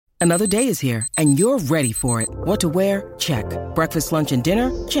Another day is here, and you're ready for it. What to wear? Check. Breakfast, lunch, and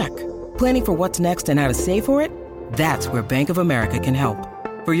dinner? Check. Planning for what's next and how to save for it? That's where Bank of America can help.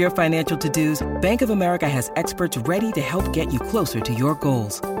 For your financial to-dos, Bank of America has experts ready to help get you closer to your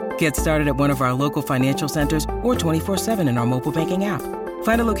goals. Get started at one of our local financial centers or 24/7 in our mobile banking app.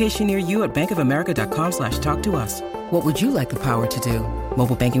 Find a location near you at bankofamerica.com/talktous. What would you like the power to do?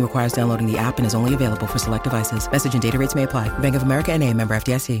 Mobile banking requires downloading the app and is only available for select devices. Message and data rates may apply. Bank of America N.A., member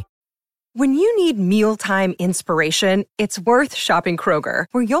FDIC. When you need mealtime inspiration, it's worth shopping Kroger,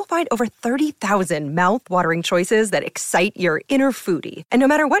 where you'll find over 30,000 mouth-watering choices that excite your inner foodie. And no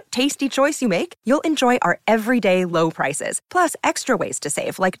matter what tasty choice you make, you'll enjoy our everyday low prices, plus extra ways to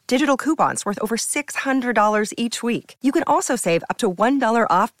save, like digital coupons worth over $600 each week. You can also save up to $1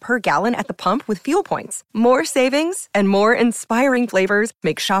 off per gallon at the pump with fuel points. More savings and more inspiring flavors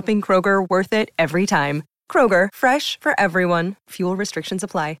make shopping Kroger worth it every time. Kroger, fresh for everyone. Fuel restrictions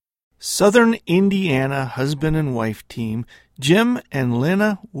apply. Southern Indiana husband and wife team Jim and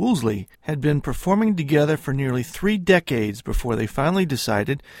Lynna Woolsey had been performing together for nearly 3 decades before they finally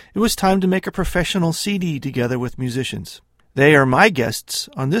decided it was time to make a professional CD together with musicians. They are my guests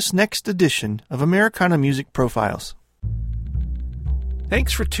on this next edition of Americana Music Profiles.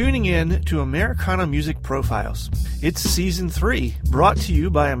 Thanks for tuning in to Americana Music Profiles. It's Season 3, brought to you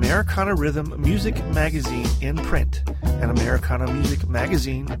by Americana Rhythm Music Magazine in print and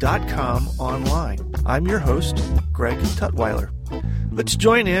AmericanaMusicMagazine.com online. I'm your host, Greg Tutwiler. Let's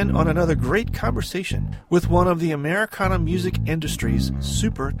join in on another great conversation with one of the Americana music industry's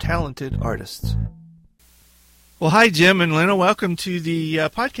super talented artists. Well, hi, Jim and Lynna. Welcome to the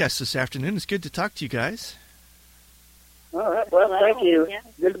podcast this afternoon. It's good to talk to you guys. All right. Well, thank you.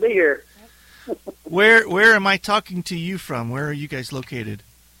 Good to be here. Where am I talking to you from? Where are you guys located?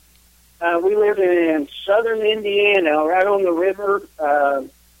 We live in southern Indiana, right on the river,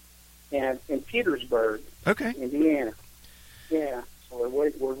 in Petersburg, Okay. Indiana. Yeah, so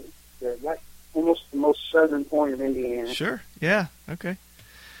we're right almost the most southern point of Indiana. Sure. Yeah. Okay.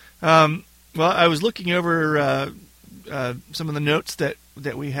 Well, I was looking over some of the notes that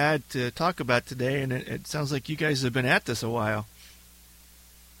we had to talk about today, and it sounds like you guys have been at this a while.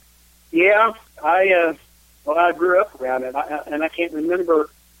 Yeah, I grew up around it, and I can't remember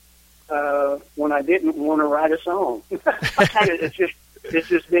when I didn't want to write a song. It's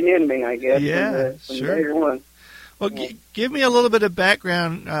just been in me, I guess. Yeah, from sure. day one. Well, give me a little bit of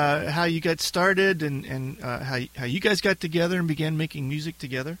background, how you got started, and how you guys got together and began making music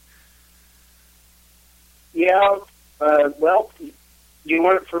together. Yeah, well, you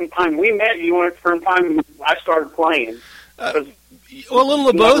want it from the time we met? You want it from the time I started playing? Well, a little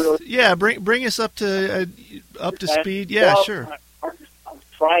of both. Really, yeah, bring us up to speed. Yeah, well, sure. I'll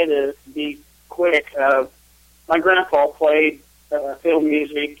try to be quick. My grandpa played fiddle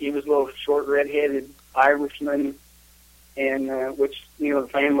music. He was a little short, red-headed Irishman, and which the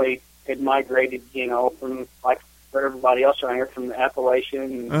family had migrated, from like for everybody else around here, from the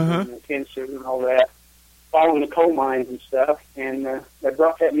Appalachian and Tennessee and all that, following the coal mines and stuff, and they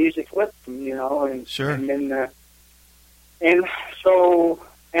brought that music with them, and sure. And then and so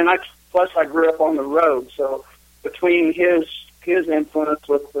I grew up on the road, so between his influence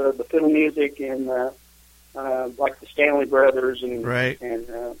with the fiddle music and like the Stanley Brothers and right. and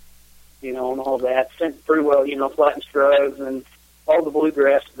and all that, sent pretty well, Flat and Scruggs and all the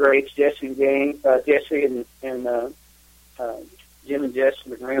bluegrass greats, Jesse and Jim and Jesse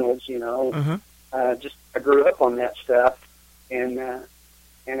McReynolds, just I grew up on that stuff, and I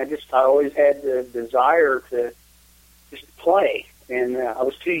always had the desire to just play, and I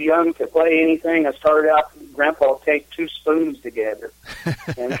was too young to play anything. I started out, Grandpa would take 2 spoons together,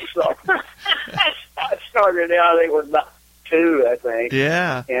 and so I started out. It was about 2, I think.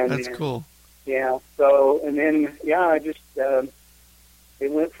 Yeah, and that's cool. Yeah, so and then I just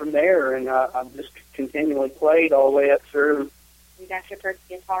it went from there, and I just continually played all the way up through. You got your first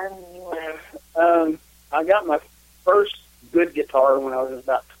guitar when you were? I got my first good guitar when I was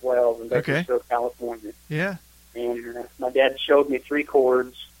about 12 in Bakersfield, California. Yeah. And my dad showed me 3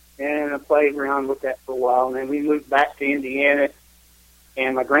 chords, and I played around with that for a while. And then we moved back to Indiana,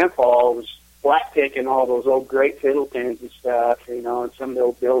 and my grandpa was flat picking all those old great fiddle pins and stuff, and some of the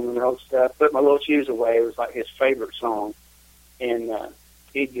old Bill Monroe stuff. Put My Little Shoes Away was like his favorite song. And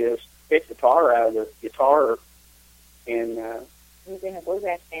he just picked the guitar out of the guitar, and he was in a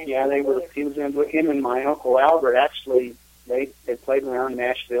bluegrass band. Yeah, he was in with him and my Uncle Albert. Actually, they played around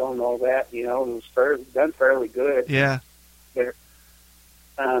Nashville and all that, and it was done fairly good. Yeah. But,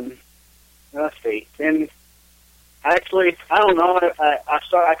 let's see. Then, actually, I don't know.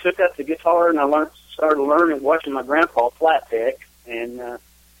 I took up the guitar and I started learning, watching my grandpa flat pick, and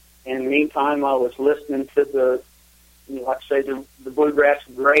in the meantime, I was listening to the, like I say, the bluegrass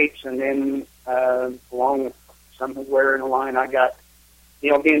greats, and then along somewhere in the line, I got,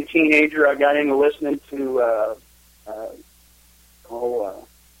 being a teenager, I got into listening to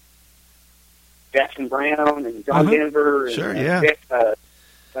Jackson Brown and John Denver and sure, yeah.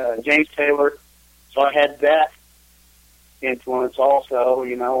 James Taylor. So I had that influence also,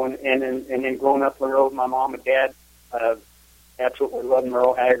 and then growing up on the road, my mom and dad absolutely loved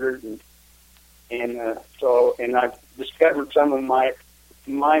Merle Haggard, and I discovered some of my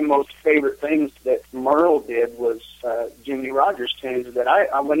most favorite things that Merle did was Jimmy Rogers tunes that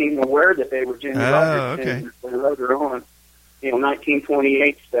I wasn't even aware that they were Jimmy Rogers tunes when I wrote her on,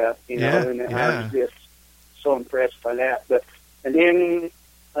 1928 stuff, and I was just so impressed by that. And then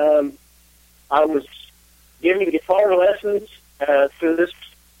I was giving guitar lessons to this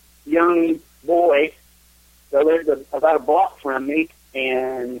young boy that lived about a block from me,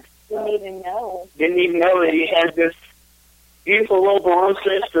 and didn't even know that he had this beautiful little blonde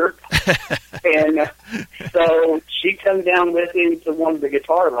sister. And so she come down with him to one of the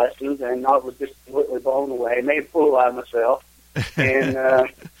guitar lessons, and I was just completely blown away, made a fool out of myself. And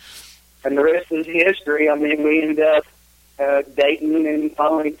the rest is history. I mean, we ended up dating and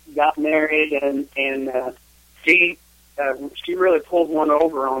finally got married, and she really pulled one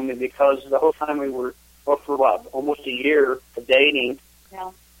over on me, because the whole time we were, for almost a year of dating,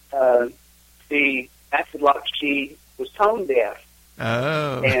 she acted like she was tone deaf.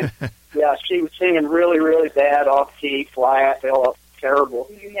 Oh. And she was singing really, really bad, off key, flat, terrible.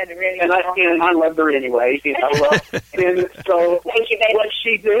 You had to really and I loved her anyways, and so what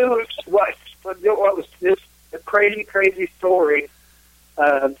she do, what was this crazy, crazy story?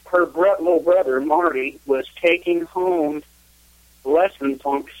 Her little brother Marty was taking home lessons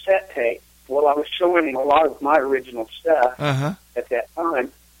on cassette tape. Well, I was showing him a lot of my original stuff at that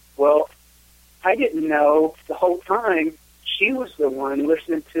time. Well, I didn't know the whole time she was the one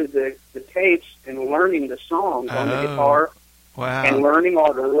listening to the tapes and learning the songs on the guitar. Wow. And learning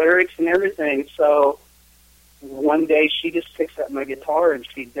all the lyrics and everything. So one day she just picks up my guitar and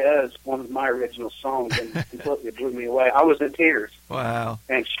she does one of my original songs, and completely blew me away. I was in tears. Wow.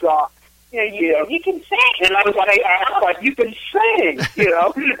 And shocked. Yeah, you can sing. And I was like, you can sing,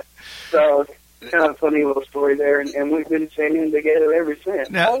 So kind of a funny little story there, and we've been singing together ever since.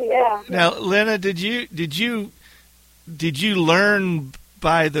 Now, yeah. Now, Lynna, did you learn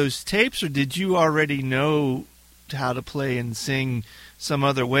by those tapes, or did you already know how to play and sing some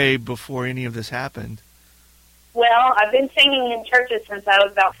other way before any of this happened? Well, I've been singing in churches since I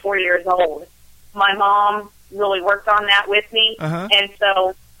was about 4 years old. My mom really worked on that with me, and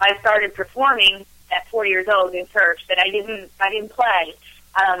so I started performing at 4 years old in church. But I didn't play.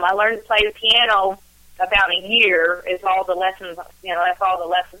 I learned to play the piano about a year. Is all the lessons, that's all the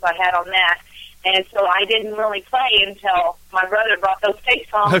lessons I had on that. And so I didn't really play until my brother brought those tapes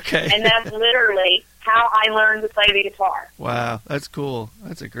home. Okay. And that's literally how I learned to play the guitar. Wow, that's cool.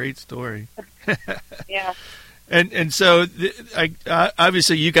 That's a great story. Yeah. And so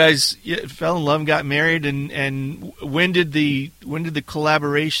obviously you guys fell in love and got married, and when did the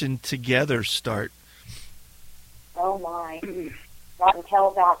collaboration together start? Oh my. Not until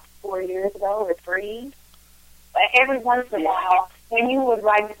about 4 years ago or 3. But every once in a while, when you would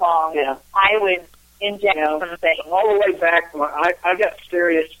write a song, I would inject something. All the way back, I got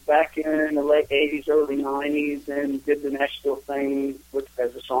serious back in the late 80s, early 90s, and did the Nashville thing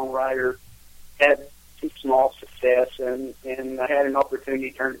as a songwriter. Had some small success, and I had an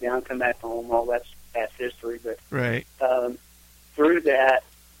opportunity to turn it down, come back home. All that's past history. But right. Through that,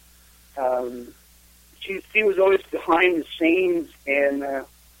 she was always behind the scenes, and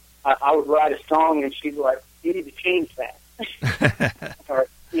I would write a song, and she'd be like, "You need to change that." Or,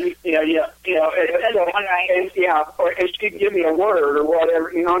 and she'd give me a word or whatever,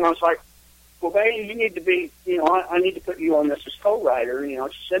 and I was like, "Well, baby, you need to be, I need to put you on this as co-writer." She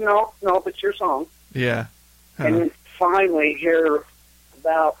said, "No, it's your song." Yeah. And then finally, here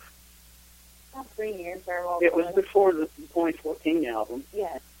about 3 years or it was before the 2014 album.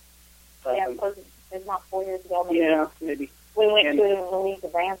 Yes. It's not 4 years ago. Maybe. Yeah, maybe. We went to Louisa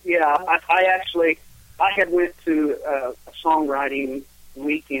Branson. Yeah, I had went to a songwriting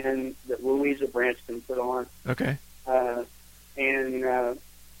weekend that Louisa Branson put on. Okay. So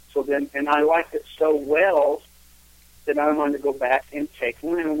then I liked it so well that I wanted to go back and take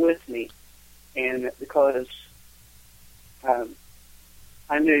Lynna with me, and because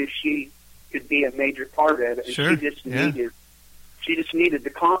I knew she could be a major part of it, and sure. She just needed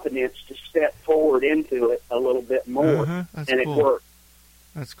the confidence to step forward into it a little bit more, That's and cool. it worked.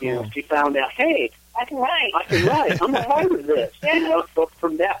 That's cool. She found out, hey, I can write. I'm a part of this. So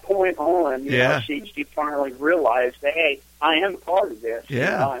from that point on, you know, she finally realized that, hey, I am a part of this.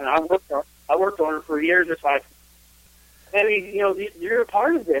 Yeah. You know? And I worked on it for years. It's like, hey, you know, you're a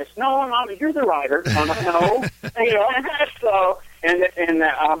part of this. No, I'm not. You're the writer. I'm like, no. You know, so and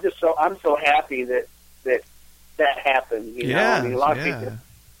I'm so happy that happened. You know, I mean, a lot of people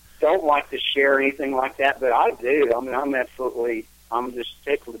don't like to share anything like that, but I do. I mean, I'm just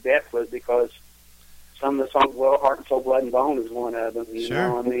tickled to death with it because some of the songs, well, Heart and Soul, Blood and Bone is one of them. You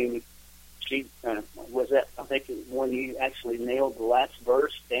know, I mean, she was that. I think when you actually nailed the last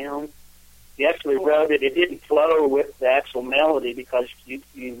verse down. You actually wrote it. It didn't flow with the actual melody because you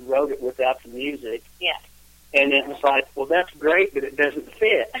wrote it without the music. Yeah. And it was like, well, that's great, but it doesn't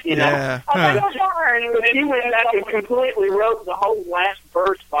fit. You know. Yeah. But she went back and completely wrote the whole last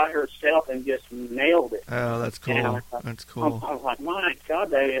verse by herself and just nailed it. Oh, that's cool. You know, That's cool. I was like, my God,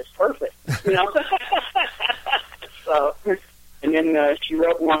 that is perfect. You know. So, and then she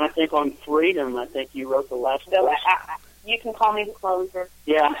wrote one, I think, on Freedom. I think you wrote the last verse. You can call me the closer.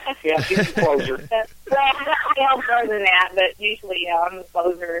 Yeah, she's the closer. Well, I help more than that, but usually, I'm the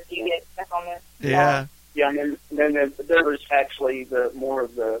closer if you get stuck on this. Yeah. Yeah, and then there was actually more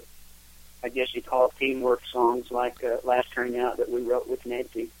of the, I guess you call it teamwork songs, like Last Turning Out that we wrote with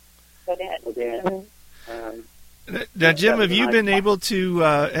Nancy. With that. Mm-hmm. Now, Jim, have you been able to,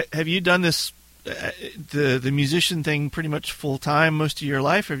 have you done this, the musician thing pretty much full time most of your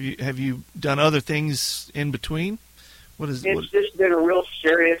life? Have you done other things in between? It's just been a real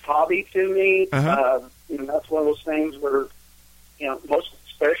serious hobby to me. Uh-huh. You know, that's one of those things where, you know, most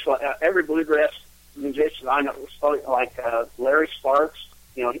especially every bluegrass musician I know, like Larry Sparks,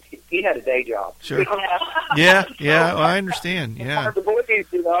 you know, he had a day job. Sure. Yeah, well, I understand. Yeah. The boys,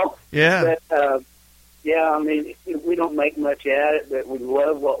 you know. Yeah. But, I mean, we don't make much at it, but we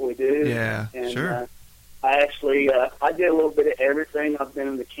love what we do. Yeah, and, sure. I actually, I did a little bit of everything. I've been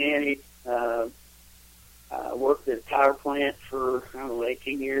a mechanic. I worked at a tire plant for,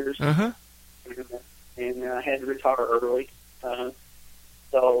 18 years. Uh-huh. And I had to retire early.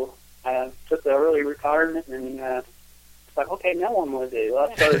 So I took the early retirement and it's like, okay, now what am I going to do?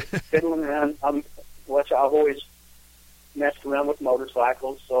 I started fiddling around, which I've always messed around with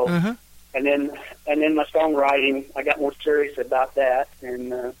motorcycles. So, uh-huh. and then my songwriting, I got more serious about that.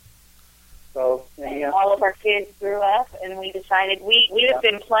 And all of our kids grew up and we decided we have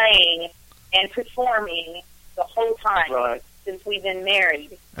been playing and performing the whole time since we've been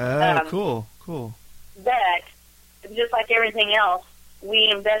married. Cool. But just like everything else, we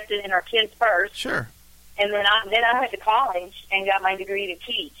invested in our kids first. Sure. And then I went to college and got my degree to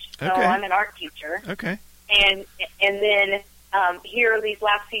teach. So I'm an art teacher. Okay. And then here these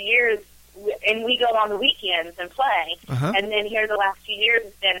last few years, and we go on the weekends and play. Uh-huh. And then here the last few years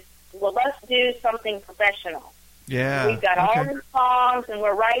has been, well, let's do something professional. Yeah. We've got all these songs, and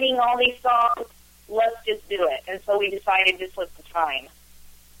we're writing all these songs. Let's just do it. And so we decided this was the time.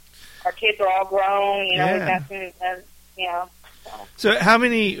 Our kids are all grown. You know, we've got some, So how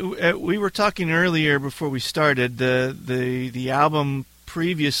many? We were talking earlier before we started. The album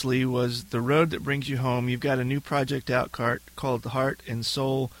previously was "The Road That Brings You Home." You've got a new project out called "Heart and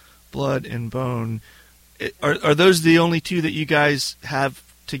Soul, Blood and Bone." Are those the only two that you guys have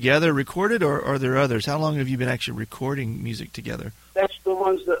together recorded, or are there others? How long have you been actually recording music together? That's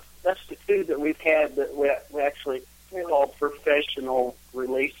the two that we've had that we actually called professional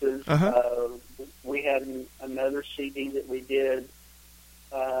releases. Uh-huh. We had another CD that we did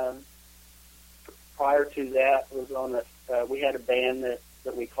prior to that. Was on we had a band that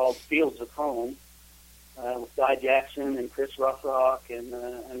we called Fields of Home with Di Jackson and Chris Rothrock,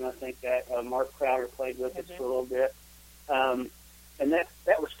 and I think that Mark Crowder played with us for a little bit. And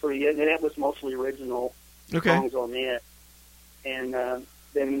that was pretty good. And that was mostly original songs on it. And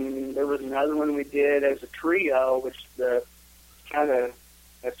then there was another one we did as a trio, which that's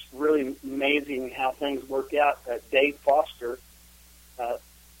really amazing how things work out. Dave Foster,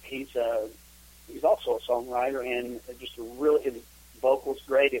 he's also a songwriter, and just his vocals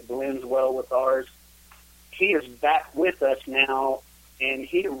great. It blends well with ours. He is back with us now, and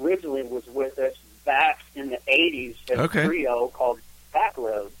he originally was with us back in the 80s as a trio called Back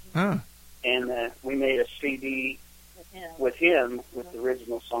Road. Huh. And we made a CD with him with the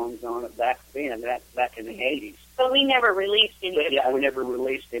original songs on it back then, back in the 80s. But we never released anything. Yeah, we never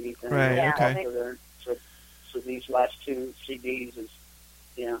released anything. Right, okay. So these last two CDs is,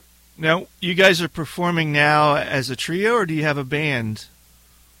 Now, you guys are performing now as a trio, or do you have a band?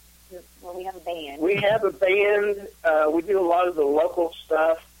 Well, we have a band. We have a band. We do a lot of the local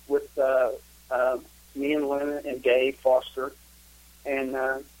stuff with me and Lynna and Dave Foster. And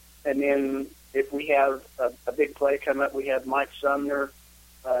then if we have a big play come up, we have Mike Sumner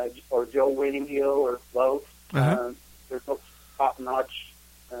or Joe Whittinghill or both. They're both top-notch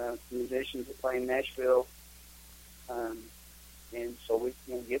musicians that play in Nashville. And so we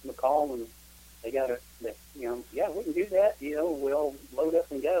give them a call, and they got to, yeah, we can do that. We'll load up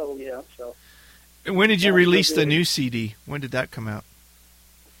and go, so. And when did you release the new CD? When did that come out?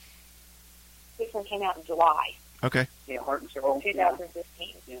 This one came out in July. Okay. Yeah, Heart and Soul.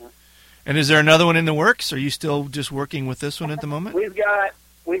 2015. Yeah. And is there another one in the works? Are you still just working with this one at the moment?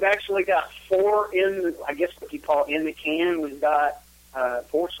 We've actually got 4 I guess what you call in the can. We've got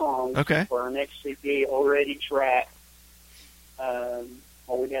 4 songs for our next CD already tracked.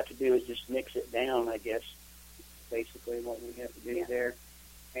 All we have to do is just mix it down, I guess, basically what we have to do there.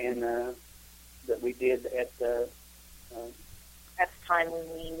 And that we did at the time when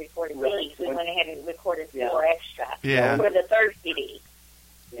we recorded release. We went ahead and recorded 4 extra for the third CD.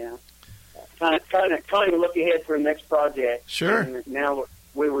 Yeah. Kind of look ahead for the next project. Sure. And now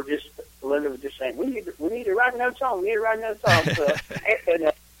Lynna was just saying, we need to write another song. So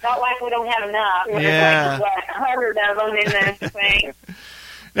it's not like we don't have enough. Yeah. There's like 100 of them in the thing.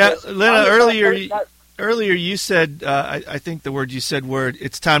 Now, Lynna, earlier you said, I think the word you said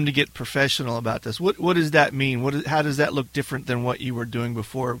it's time to get professional about this. What does that mean? How does that look different than what you were doing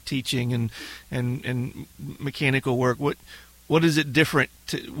before, teaching and mechanical work? What is it different?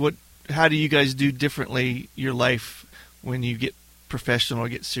 How do you guys do differently your life when you get professional or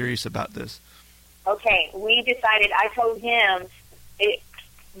get serious about this? Okay, we decided. I told him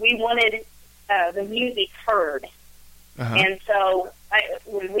we wanted the music heard, and so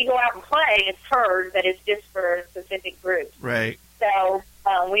when we go out and play, it's heard, but it's just for a specific group. Right. So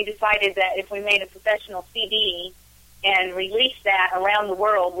we decided that if we made a professional CD and released that around the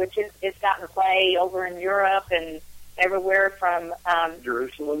world, which it's gotten play over in Europe and everywhere from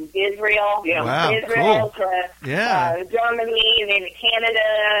Jerusalem, Israel, Israel to Germany, and then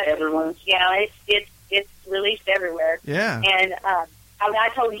Canada. Everyone. Yeah, it's released everywhere. Yeah. And I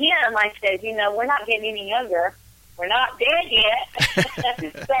told him, I said, we're not getting any younger. We're not dead yet.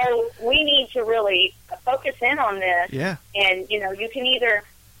 So we need to really focus in on this. Yeah. And, you can either,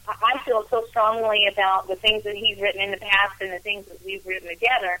 I feel so strongly about the things that he's written in the past and the things that we've written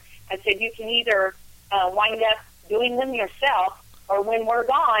together. I said, you can either wind up doing them yourself, or when we're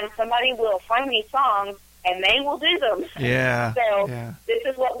gone, somebody will find these songs and they will do them. Yeah. So this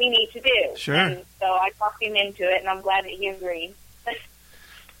is what we need to do. Sure. And so I talked him into it, and I'm glad that he agreed.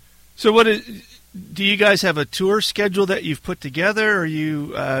 So do you guys have a tour schedule that you've put together? Are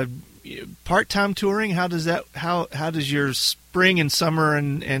you part-time touring? How does your spring and summer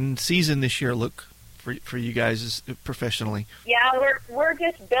and season this year look for you guys professionally? Yeah, we're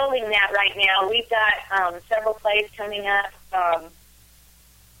just building that right now. We've got several plays coming up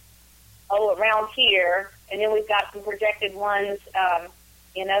around here, and then we've got some projected ones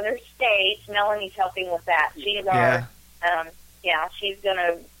in other states. Melanie's helping with that. She's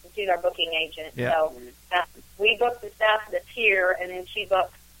she's our booking agent. Yeah. So we book the stuff that's here, and then she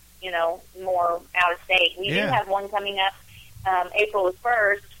books, more out of state. We do have one coming up April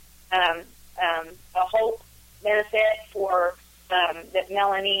 1st. A Hope benefit for that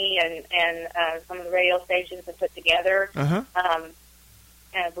Melanie and some of the radio stations have put together,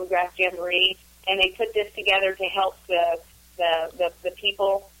 Bluegrass Jamboree, and they put this together to help the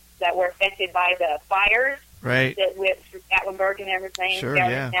people that were affected by the fires, right? That with Gatlinburg and everything,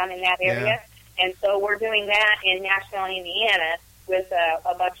 down in that area. Yeah. And so we're doing that in Nashville, Indiana, with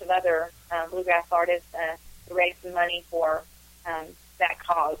a bunch of other bluegrass artists to raise some money for that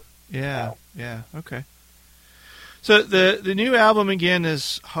cause. Yeah, okay. So the new album again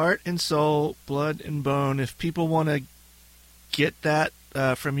is Heart and Soul, Blood and Bone. If people want to get that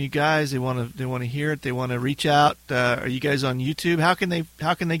from you guys, they want to hear it, they want to reach out. Are you guys on YouTube? How can they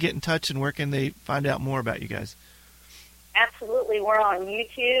get in touch, and where can they find out more about you guys? Absolutely, we're on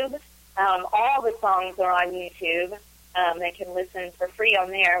YouTube. All the songs are on YouTube. They can listen for free on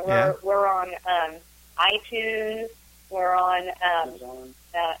there. We're on iTunes. We're on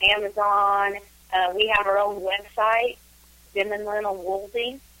Amazon. We have our own website,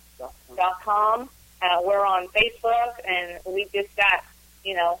 LynnaWoolsey.com. We're on Facebook, and we've just got,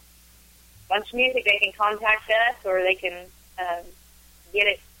 a bunch of music. They can contact us, or they can get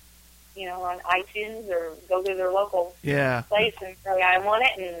it, on iTunes, or go to their local place and say, I want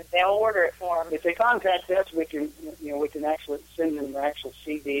it, and they'll order it for them. If they contact us, we can actually send them the actual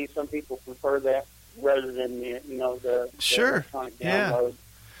CD. Some people prefer that rather than the electronic download.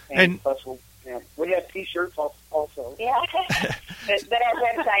 And plus we have T-shirts also. Yeah. But our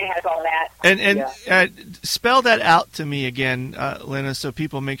website has all that. And spell that out to me again, Lynna, so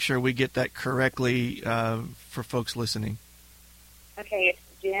people make sure we get that correctly for folks listening. Okay, it's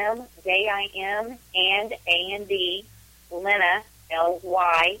Jim, J-I-M, and A-N-D, Lynna,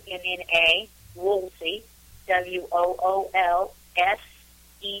 L-Y-N-N-A, Woolsey, WOOLSEY.com.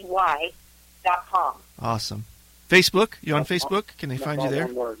 Awesome. Facebook? You on Facebook? Can they find you there?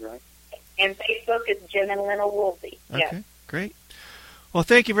 One word, right? And Facebook is Jim and Lynna Woolsey. Okay, yes. Great. Well,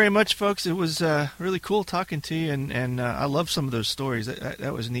 thank you very much, folks. It was really cool talking to you, and I love some of those stories.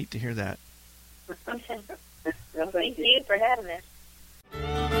 That was neat to hear that. Thank you for having us.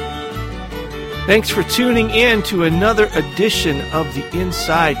 Thanks for tuning in to another edition of the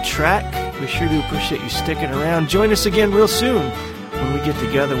Inside Track. We sure do appreciate you sticking around. Join us again real soon when we get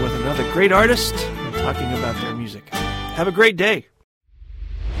together with another great artist and talking about their music. Have a great day.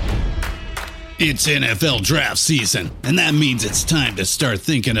 It's NFL draft season, and that means it's time to start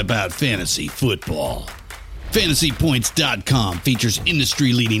thinking about fantasy football. FantasyPoints.com features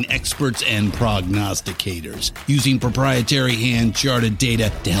industry-leading experts and prognosticators using proprietary hand-charted data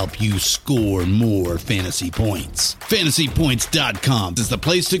to help you score more fantasy points. FantasyPoints.com is the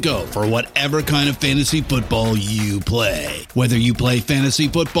place to go for whatever kind of fantasy football you play. Whether you play fantasy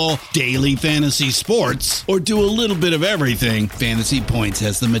football, daily fantasy sports, or do a little bit of everything, Fantasy Points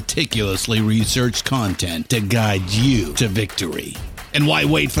has the meticulously researched content to guide you to victory. And why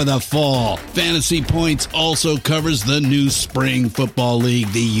wait for the fall? Fantasy Points also covers the new spring football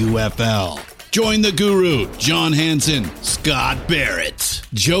league, the UFL. Join the guru, John Hansen, Scott Barrett,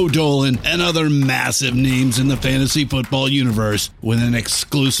 Joe Dolan, and other massive names in the fantasy football universe with an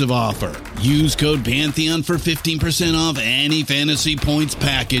exclusive offer. Use code Pantheon for 15% off any Fantasy Points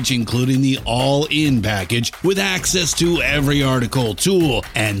package, including the all-in package, with access to every article, tool,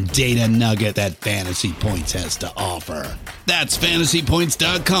 and data nugget that Fantasy Points has to offer. That's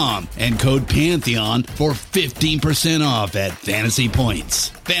FantasyPoints.com and code Pantheon for 15% off at Fantasy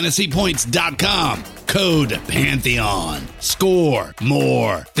Points. FantasyPoints.com, code Pantheon. Score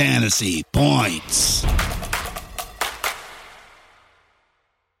more fantasy points.